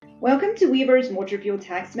Welcome to Weaver's Motor Fuel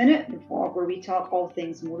Tax Minute, the vlog where we talk all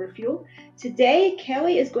things motor fuel. Today,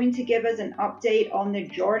 Kelly is going to give us an update on the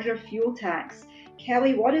Georgia fuel tax.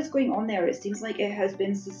 Kelly, what is going on there? It seems like it has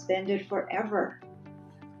been suspended forever.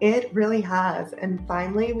 It really has. And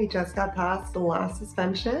finally, we just got past the last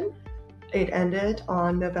suspension. It ended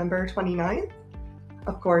on November 29th.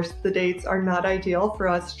 Of course, the dates are not ideal for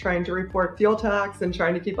us trying to report fuel tax and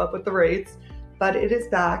trying to keep up with the rates, but it is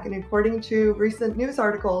back. And according to recent news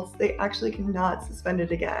articles, they actually cannot suspend it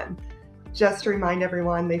again. Just to remind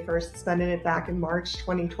everyone, they first suspended it back in March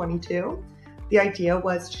 2022. The idea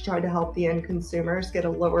was to try to help the end consumers get a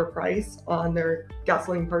lower price on their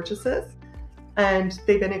gasoline purchases. And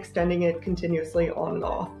they've been extending it continuously on and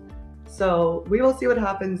off. So we will see what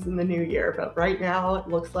happens in the new year, but right now it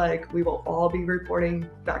looks like we will all be reporting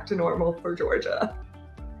back to normal for Georgia.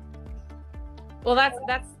 Well,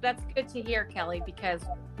 that's good to hear, Kelly, because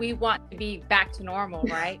we want to be back to normal,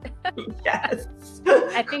 right? Yes.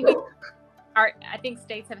 I think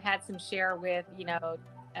states have had some share with,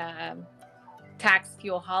 tax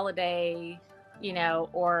fuel holiday,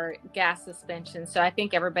 or gas suspension. So I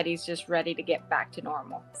think everybody's just ready to get back to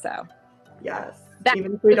normal. So yes,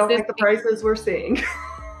 even if we don't like the prices we're seeing.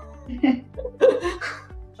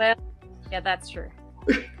 Well, yeah, that's true.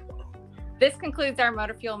 This concludes our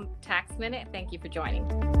Motor Fuel Tax Minute. Thank you for joining.